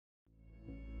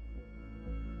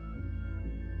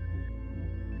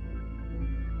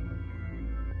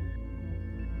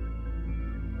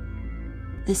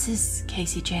This is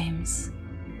Casey James.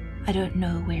 I don't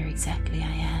know where exactly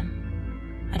I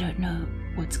am. I don't know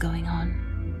what's going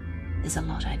on. There's a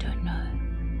lot I don't know.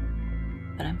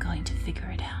 But I'm going to figure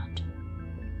it out.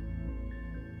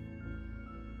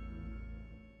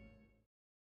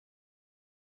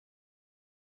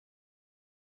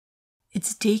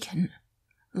 It's Deacon,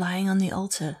 lying on the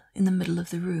altar in the middle of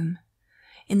the room,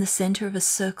 in the center of a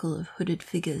circle of hooded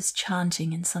figures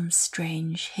chanting in some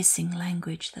strange, hissing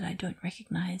language that I don't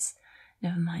recognize,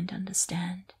 never mind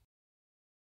understand.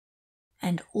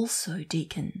 And also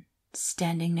Deacon,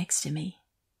 standing next to me,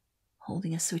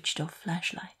 holding a switched-off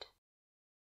flashlight.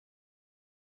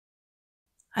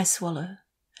 I swallow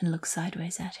and look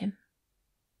sideways at him.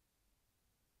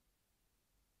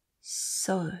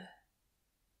 So,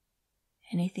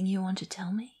 anything you want to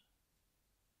tell me?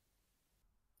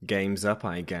 Game's up,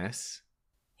 I guess,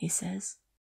 he says.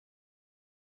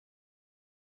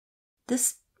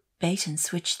 This bait and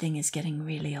switch thing is getting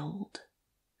really old,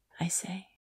 I say.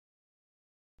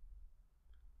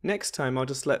 Next time I'll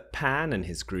just let Pan and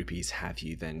his groupies have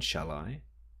you then, shall I?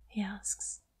 He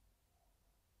asks.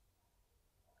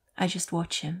 I just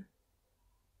watch him.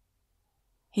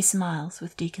 He smiles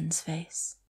with Deacon's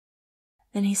face.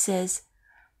 Then he says,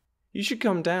 You should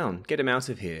come down, get him out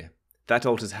of here. That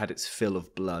altar's had its fill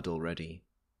of blood already.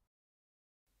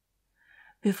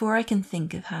 Before I can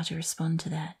think of how to respond to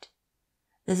that,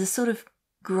 there's a sort of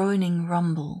groaning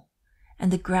rumble, and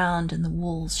the ground and the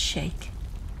walls shake.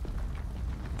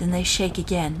 Then they shake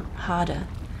again, harder,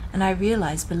 and I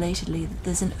realize belatedly that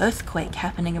there's an earthquake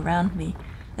happening around me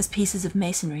as pieces of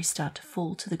masonry start to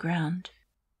fall to the ground.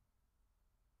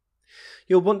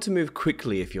 You'll want to move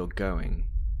quickly if you're going,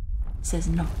 says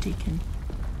Not Deacon.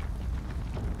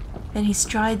 Then he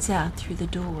strides out through the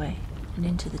doorway and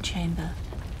into the chamber,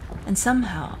 and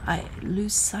somehow I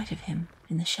lose sight of him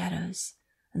in the shadows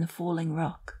and the falling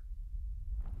rock.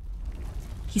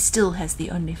 He still has the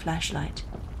only flashlight,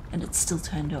 and it's still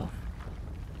turned off,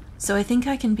 so I think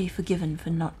I can be forgiven for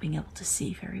not being able to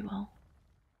see very well.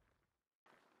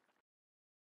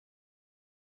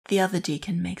 The other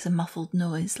Deacon makes a muffled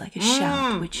noise like a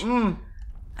shout, which,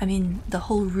 I mean, the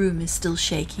whole room is still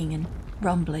shaking and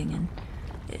rumbling, and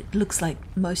it looks like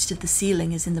most of the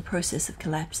ceiling is in the process of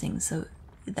collapsing, so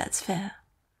that's fair.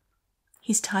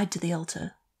 He's tied to the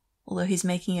altar, although he's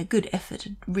making a good effort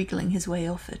at wriggling his way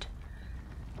off it.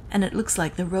 And it looks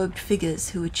like the robed figures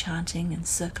who were chanting and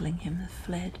circling him have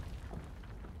fled.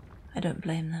 I don't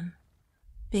blame them.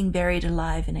 Being buried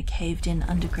alive in a caved-in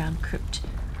underground crypt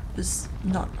was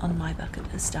not on my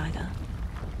bucket list either.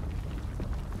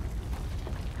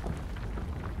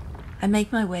 I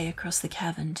make my way across the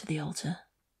cavern to the altar,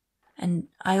 and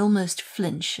I almost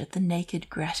flinch at the naked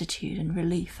gratitude and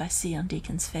relief I see on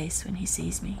Deacon's face when he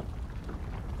sees me.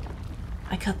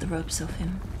 I cut the ropes off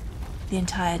him, the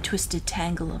entire twisted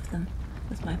tangle of them,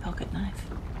 with my pocket knife.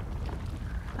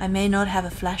 I may not have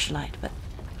a flashlight, but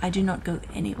I do not go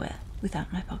anywhere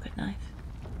without my pocket knife.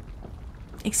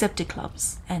 Except to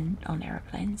clubs and on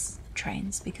aeroplanes,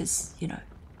 trains, because, you know,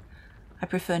 I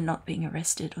prefer not being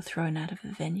arrested or thrown out of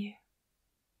a venue.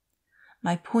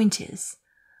 My point is,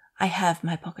 I have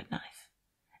my pocket knife,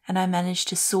 and I managed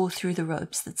to saw through the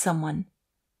ropes that someone,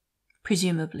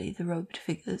 presumably the robed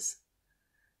figures,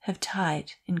 have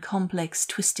tied in complex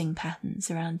twisting patterns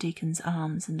around Deacon's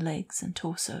arms and legs and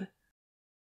torso.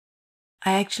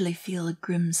 I actually feel a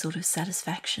grim sort of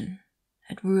satisfaction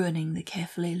at ruining the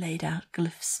carefully laid out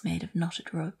glyphs made of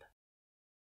knotted rope.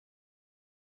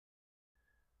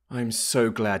 I'm so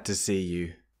glad to see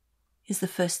you, is the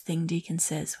first thing Deacon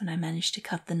says when I manage to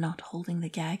cut the knot holding the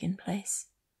gag in place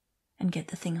and get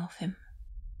the thing off him.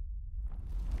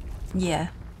 Yeah,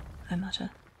 I mutter.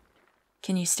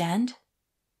 Can you stand?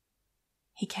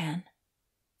 He can.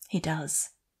 He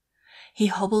does. He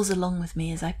hobbles along with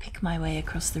me as I pick my way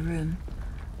across the room,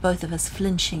 both of us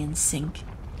flinching in sync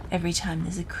every time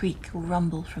there's a creak or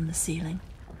rumble from the ceiling,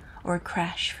 or a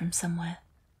crash from somewhere.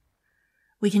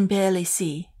 We can barely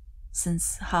see,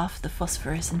 since half the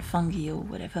phosphorescent fungi or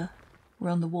whatever were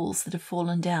on the walls that have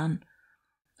fallen down,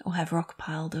 or have rock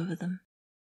piled over them.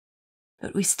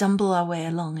 But we stumble our way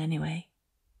along anyway.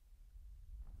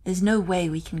 There's no way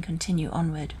we can continue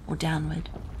onward or downward,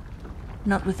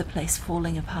 not with the place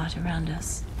falling apart around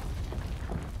us.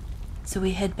 So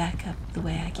we head back up the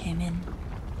way I came in.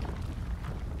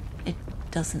 It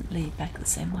doesn't lead back the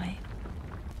same way.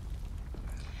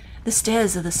 The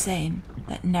stairs are the same,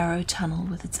 that narrow tunnel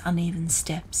with its uneven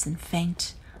steps and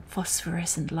faint,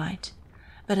 phosphorescent light,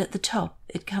 but at the top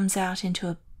it comes out into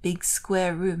a big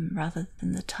square room rather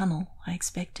than the tunnel I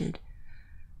expected.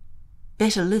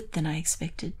 Better lit than I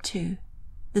expected, too,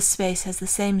 The space has the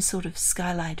same sort of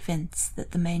skylight vents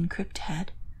that the main crypt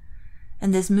had,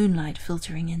 and there's moonlight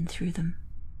filtering in through them.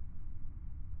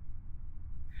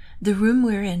 The room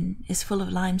we're in is full of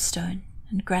limestone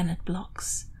and granite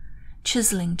blocks,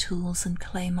 chiseling tools and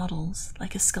clay models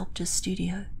like a sculptor's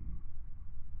studio.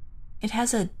 It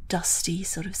has a dusty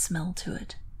sort of smell to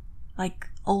it, like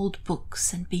old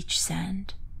books and beach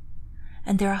sand,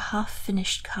 and there are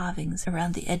half-finished carvings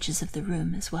around the edges of the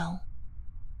room as well.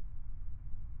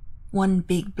 One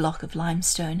big block of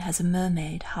limestone has a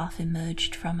mermaid half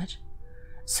emerged from it,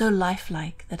 so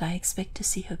lifelike that I expect to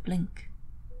see her blink,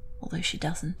 although she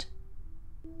doesn't.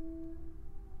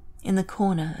 In the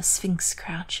corner, a sphinx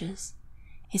crouches,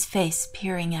 his face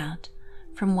peering out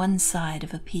from one side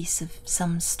of a piece of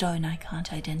some stone I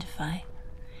can't identify,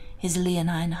 his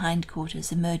leonine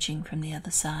hindquarters emerging from the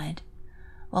other side,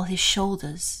 while his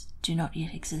shoulders do not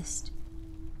yet exist.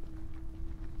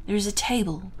 There is a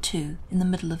table, too, in the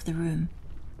middle of the room.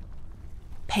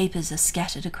 Papers are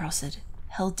scattered across it,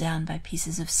 held down by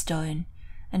pieces of stone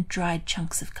and dried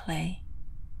chunks of clay.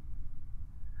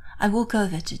 I walk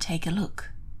over to take a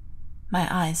look, my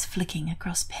eyes flicking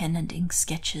across pen and ink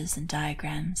sketches and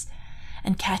diagrams,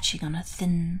 and catching on a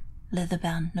thin,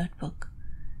 leather-bound notebook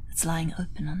that's lying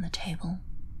open on the table.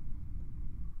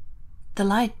 The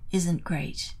light isn't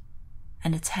great,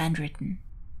 and it's handwritten,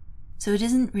 so it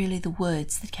isn't really the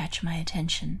words that catch my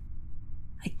attention.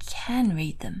 I can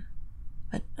read them,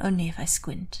 but only if I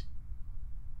squint.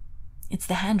 It's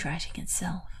the handwriting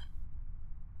itself.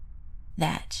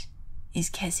 That is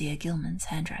Keziah Gilman's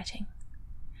handwriting,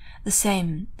 the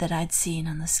same that I'd seen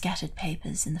on the scattered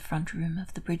papers in the front room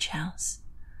of the bridge house,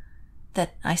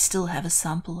 that I still have a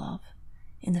sample of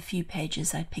in the few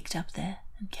pages I'd picked up there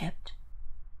and kept.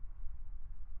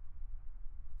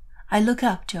 I look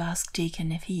up to ask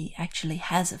Deacon if he actually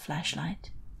has a flashlight,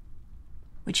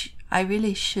 which I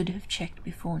really should have checked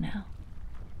before now,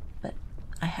 but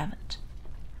I haven't.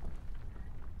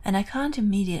 And I can't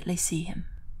immediately see him.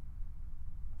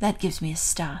 That gives me a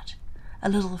start, a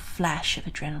little flash of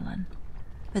adrenaline,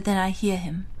 but then I hear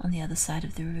him on the other side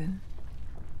of the room.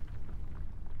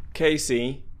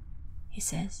 Casey, he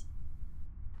says.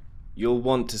 You'll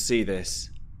want to see this.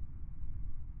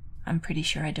 I'm pretty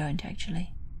sure I don't,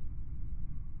 actually.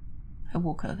 I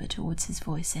walk over towards his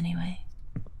voice anyway.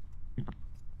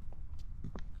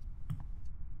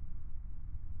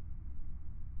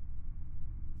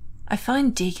 I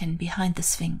find Deacon behind the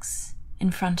Sphinx,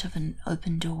 in front of an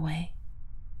open doorway.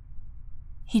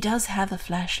 He does have a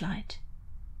flashlight,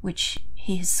 which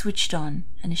he has switched on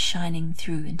and is shining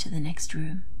through into the next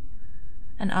room.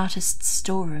 An artist's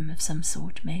storeroom of some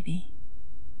sort, maybe.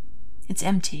 It's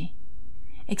empty,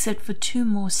 except for 2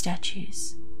 more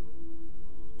statues.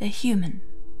 They're human.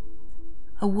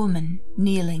 A woman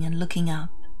kneeling and looking up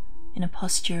in a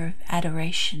posture of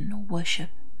adoration or worship,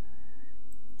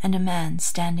 and a man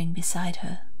standing beside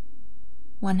her,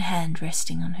 one hand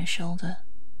resting on her shoulder.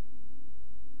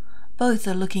 Both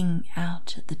are looking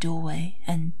out at the doorway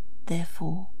and,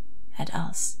 therefore, at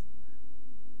us.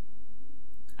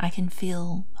 I can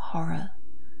feel horror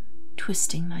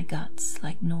twisting my guts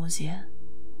like nausea,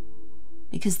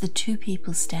 because the 2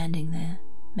 people standing there,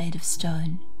 made of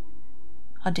stone,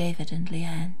 are David and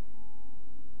Leanne.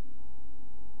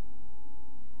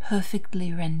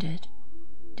 Perfectly rendered,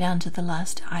 down to the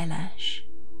last eyelash,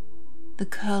 the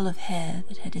curl of hair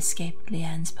that had escaped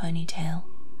Leanne's ponytail,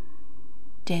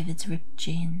 David's ripped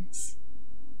jeans.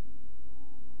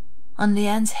 On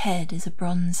Leanne's head is a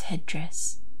bronze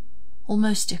headdress,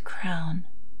 almost a crown,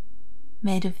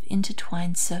 made of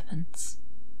intertwined serpents,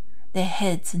 their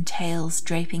heads and tails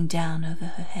draping down over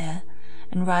her hair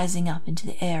and rising up into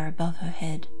the air above her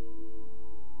head.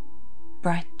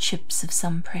 Bright chips of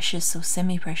some precious or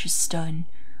semi-precious stone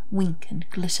wink and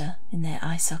glitter in their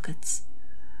eye sockets,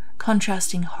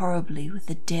 contrasting horribly with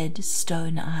the dead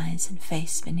stone eyes and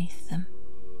face beneath them.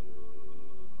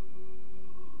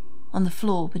 On the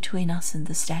floor between us and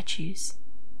the statues,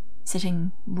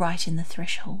 sitting right in the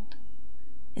threshold,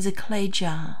 is a clay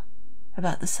jar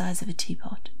about the size of a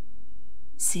teapot,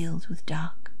 sealed with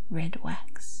dark red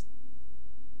wax.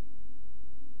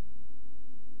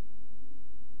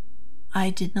 I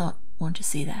did not want to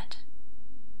see that.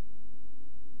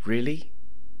 Really?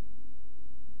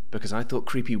 Because I thought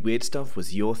creepy weird stuff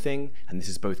was your thing, and this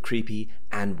is both creepy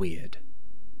and weird.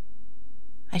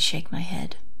 I shake my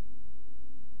head.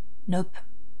 Nope.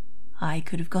 I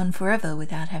could have gone forever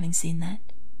without having seen that.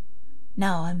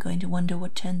 Now I'm going to wonder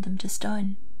what turned them to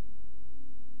stone.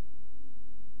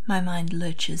 My mind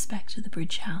lurches back to the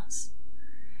bridge house,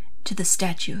 to the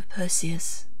statue of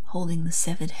Perseus holding the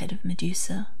severed head of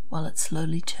Medusa while it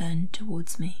slowly turned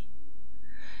towards me,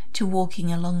 to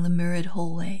walking along the mirrored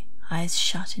hallway, eyes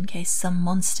shut in case some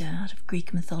monster out of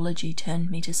Greek mythology turned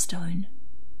me to stone.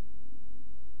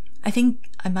 I think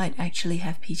I might actually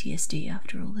have PTSD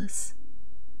after all this.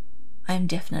 I am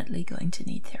definitely going to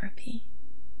need therapy.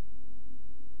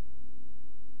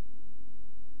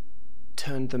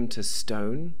 Turned them to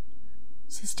stone?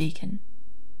 Says Deacon.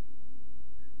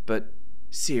 But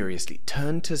seriously,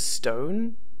 turned to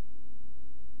stone?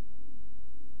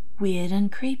 Weird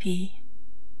and creepy,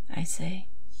 I say.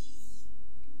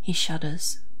 He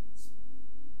shudders.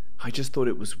 I just thought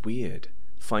it was weird,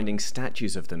 finding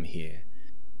statues of them here.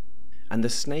 And the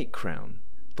snake crown.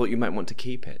 Thought you might want to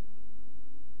keep it.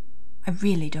 I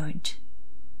really don't,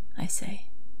 I say.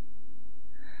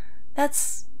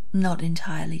 That's not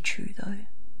entirely true, though.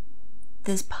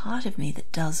 There's part of me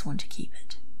that does want to keep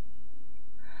it.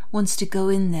 Wants to go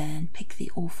in there and pick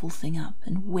the awful thing up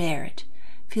and wear it,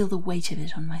 feel the weight of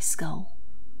it on my skull.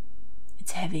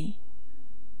 It's heavy.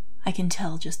 I can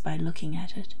tell just by looking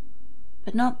at it.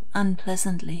 But not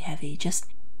unpleasantly heavy, just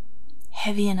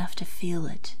heavy enough to feel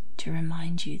it, to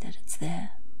remind you that it's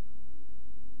there.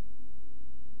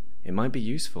 It might be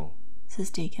useful, says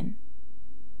Deacon.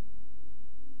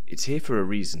 It's here for a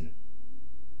reason.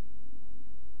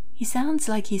 He sounds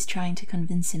like he's trying to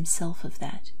convince himself of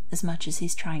that as much as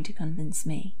he's trying to convince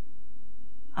me.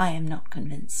 I am not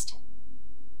convinced.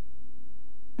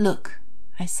 Look,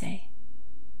 I say.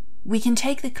 We can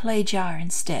take the clay jar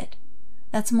instead.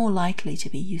 That's more likely to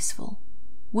be useful.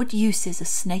 What use is a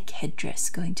snake headdress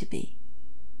going to be?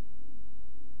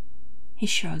 He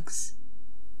shrugs,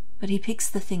 but he picks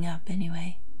the thing up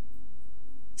anyway.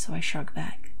 So I shrug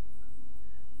back.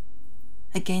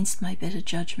 Against my better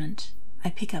judgment, I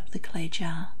pick up the clay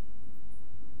jar.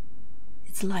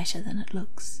 It's lighter than it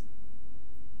looks.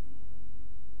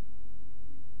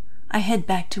 I head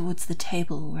back towards the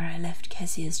table where I left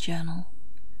Keziah's journal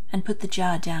and put the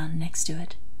jar down next to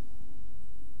it.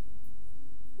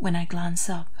 When I glance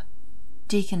up,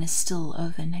 Deacon is still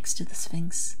over next to the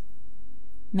Sphinx,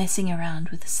 messing around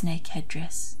with the snake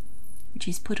headdress, which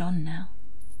he's put on now.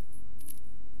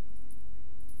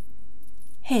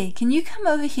 Hey, can you come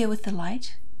over here with the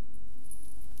light?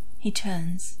 He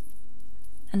turns,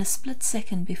 and a split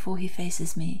second before he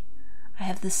faces me, I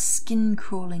have this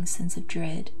skin-crawling sense of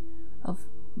dread, of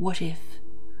what if?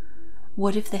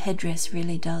 What if the headdress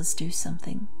really does do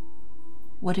something?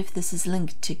 What if this is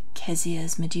linked to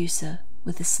Keziah's Medusa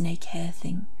with the snake hair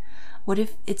thing? What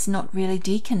if it's not really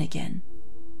Deacon again?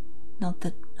 Not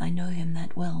that I know him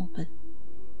that well, but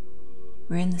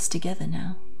we're in this together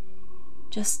now.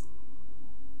 Just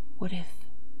what if?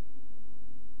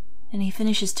 And he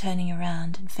finishes turning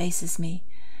around and faces me,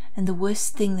 and the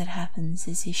worst thing that happens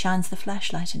is he shines the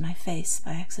flashlight in my face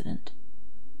by accident.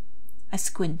 I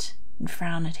squint and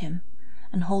frown at him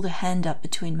and hold a hand up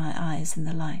between my eyes and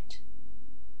the light.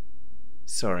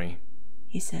 Sorry,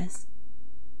 he says.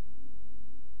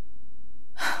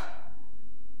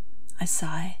 I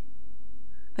sigh,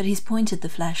 but he's pointed the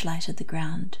flashlight at the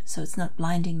ground, so it's not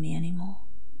blinding me anymore,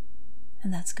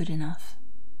 and that's good enough.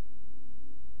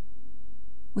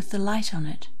 With the light on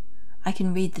it, I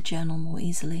can read the journal more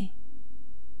easily.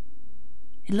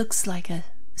 It looks like a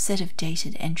set of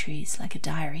dated entries, like a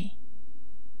diary.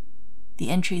 The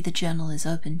entry the journal is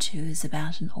open to is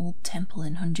about an old temple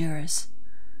in Honduras,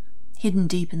 hidden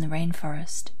deep in the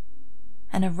rainforest,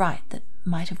 and a rite that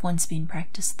might have once been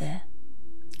practiced there,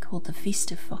 called the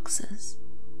Feast of Foxes.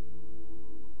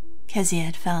 Keziah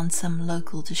had found some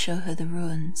local to show her the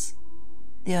ruins,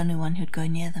 the only one who'd go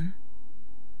near them.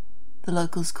 The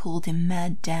locals called him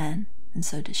Mad Dan, and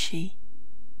so does she.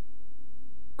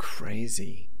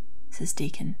 Crazy, says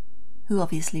Deacon, who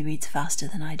obviously reads faster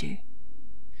than I do.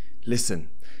 Listen,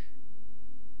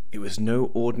 it was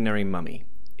no ordinary mummy.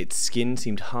 Its skin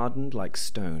seemed hardened like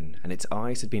stone, and its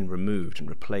eyes had been removed and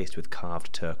replaced with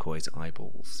carved turquoise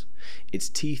eyeballs. Its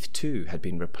teeth, too, had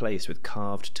been replaced with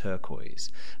carved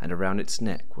turquoise, and around its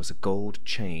neck was a gold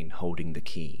chain holding the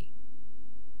key.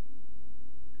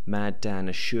 Mad Dan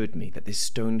assured me that this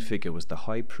stone figure was the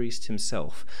high priest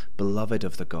himself, beloved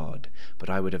of the god, but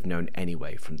I would have known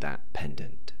anyway from that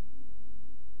pendant.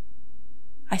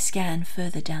 I scan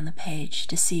further down the page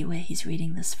to see where he's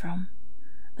reading this from,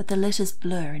 but the letters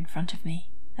blur in front of me,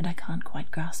 and I can't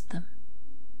quite grasp them.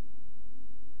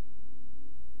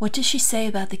 What does she say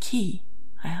about the key?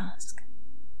 I ask.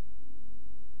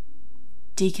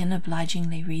 Deacon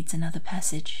obligingly reads another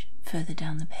passage further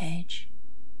down the page.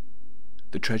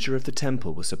 The treasure of the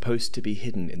temple was supposed to be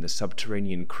hidden in the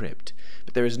subterranean crypt,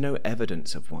 but there is no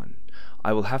evidence of one.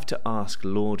 I will have to ask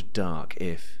Lord Dark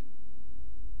if...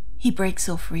 He breaks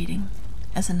off reading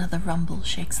as another rumble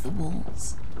shakes the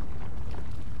walls.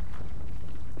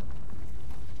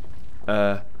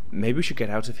 Maybe we should get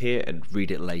out of here and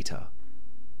read it later.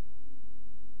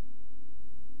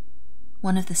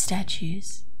 One of the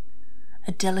statues,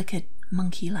 a delicate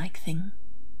monkey-like thing,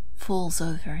 falls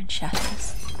over and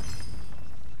shatters.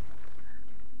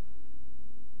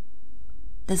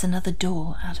 There's another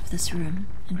door out of this room,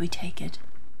 and we take it.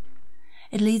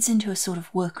 It leads into a sort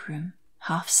of workroom,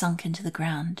 half sunk into the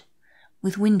ground,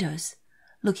 with windows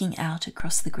looking out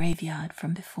across the graveyard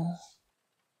from before.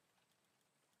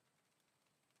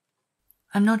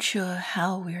 I'm not sure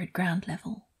how we're at ground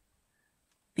level,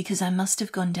 because I must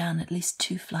have gone down at least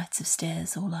 2 flights of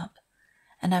stairs all up,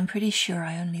 and I'm pretty sure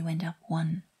I only went up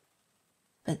 1.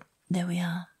 But there we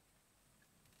are.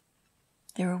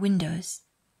 There are windows,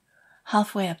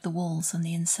 halfway up the walls on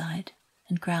the inside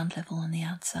and ground level on the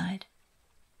outside.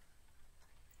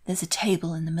 There's a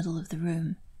table in the middle of the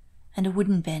room and a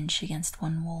wooden bench against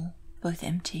one wall, both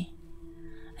empty,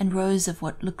 and rows of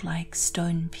what look like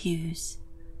stone pews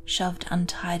shoved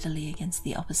untidily against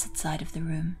the opposite side of the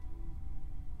room.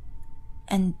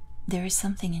 And there is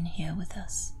something in here with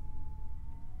us.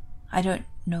 I don't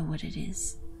know what it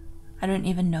is. I don't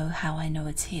even know how I know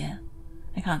it's here.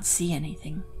 I can't see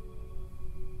anything.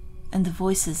 And the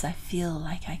voices I feel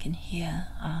like I can hear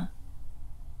are...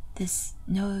 There's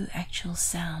no actual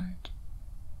sound,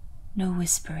 no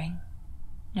whispering,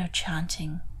 no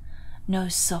chanting, no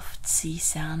soft sea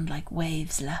sound like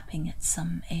waves lapping at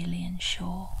some alien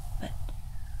shore, but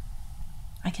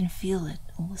I can feel it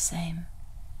all the same,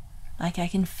 like I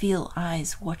can feel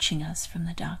eyes watching us from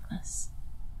the darkness.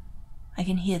 I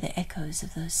can hear the echoes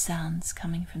of those sounds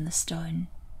coming from the stone,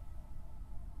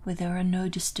 where there are no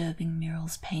disturbing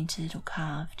murals painted or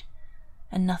carved,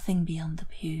 and nothing beyond the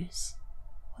pews.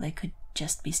 Or they could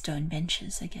just be stone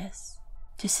benches, I guess,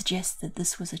 to suggest that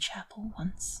this was a chapel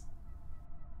once.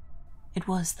 It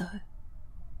was, though.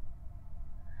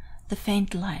 The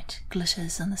faint light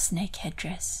glitters on the snake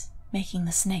headdress, making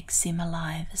the snakes seem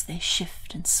alive as they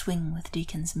shift and swing with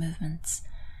Deacon's movements,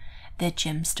 their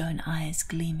gemstone eyes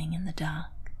gleaming in the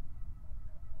dark.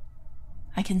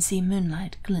 I can see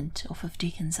moonlight glint off of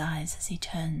Deacon's eyes as he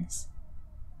turns,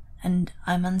 and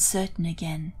I'm uncertain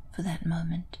again for that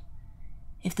moment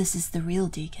if this is the real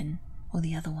Deacon or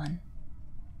the other one.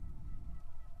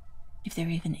 If there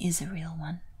even is a real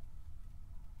one.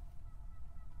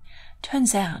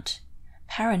 Turns out,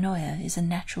 paranoia is a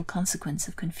natural consequence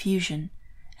of confusion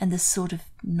and this sort of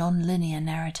non-linear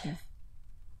narrative.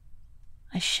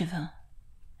 I shiver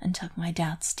and tuck my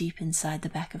doubts deep inside the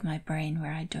back of my brain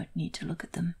where I don't need to look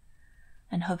at them,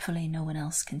 and hopefully no one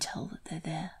else can tell that they're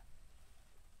there.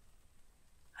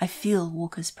 I feel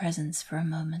Walker's presence for a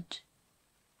moment.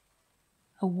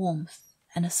 A warmth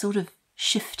and a sort of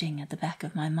shifting at the back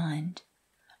of my mind,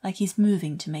 like he's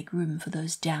moving to make room for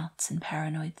those doubts and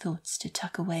paranoid thoughts to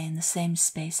tuck away in the same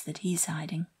space that he's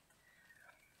hiding.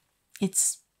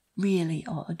 It's really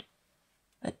odd,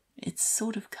 but it's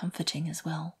sort of comforting as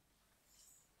well.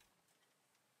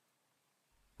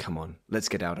 Come on, let's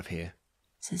get out of here,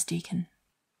 says Deacon.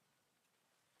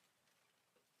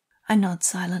 I nod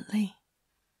silently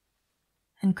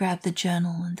and grab the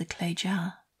journal and the clay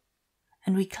jar,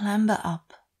 and we clamber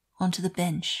up onto the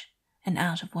bench and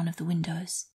out of one of the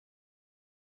windows.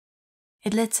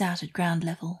 It lets out at ground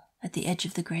level at the edge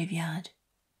of the graveyard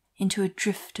into a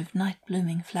drift of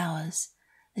night-blooming flowers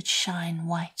that shine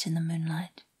white in the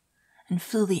moonlight and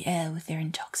fill the air with their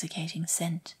intoxicating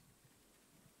scent.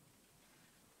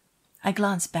 I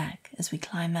glance back as we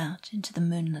climb out into the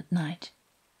moonlit night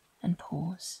and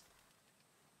pause.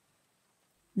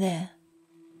 There,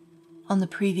 on the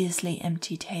previously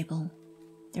empty table,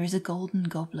 there is a golden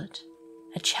goblet,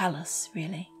 a chalice,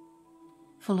 really,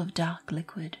 full of dark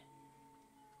liquid.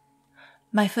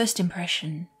 My first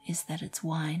impression is that it's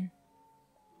wine,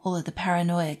 although the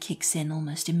paranoia kicks in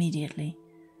almost immediately,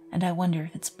 and I wonder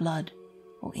if it's blood,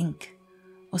 or ink,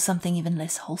 or something even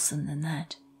less wholesome than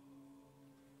that.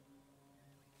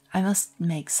 I must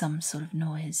make some sort of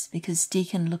noise, because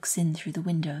Deacon looks in through the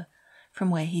window from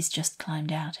where he's just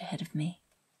climbed out ahead of me.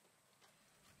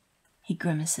 He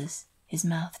grimaces, his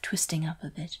mouth twisting up a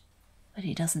bit, but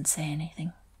he doesn't say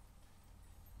anything.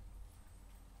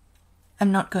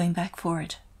 I'm not going back for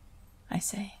it, I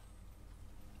say.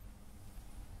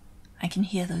 I can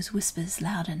hear those whispers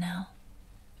louder now,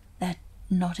 that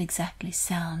not exactly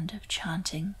sound of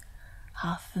chanting,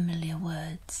 half-familiar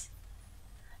words,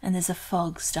 and there's a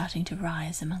fog starting to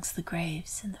rise amongst the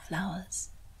graves and the flowers.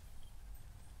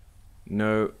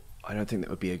 No, I don't think that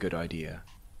would be a good idea,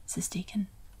 says Deacon.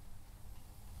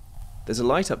 There's a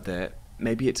light up there.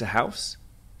 Maybe it's a house?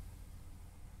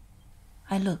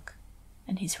 I look,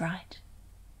 and he's right.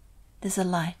 There's a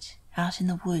light out in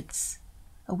the woods,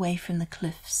 away from the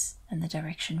cliffs and the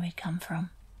direction we'd come from.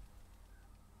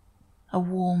 A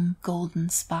warm, golden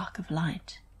spark of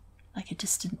light, like a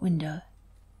distant window.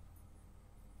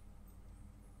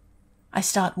 I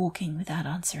start walking without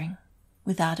answering,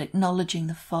 without acknowledging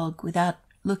the fog, without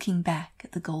looking back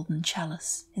at the golden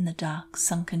chalice in the dark,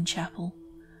 sunken chapel,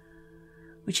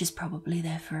 which is probably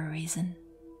there for a reason,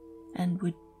 and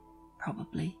would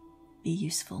probably be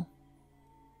useful.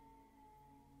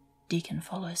 Deacon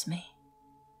follows me.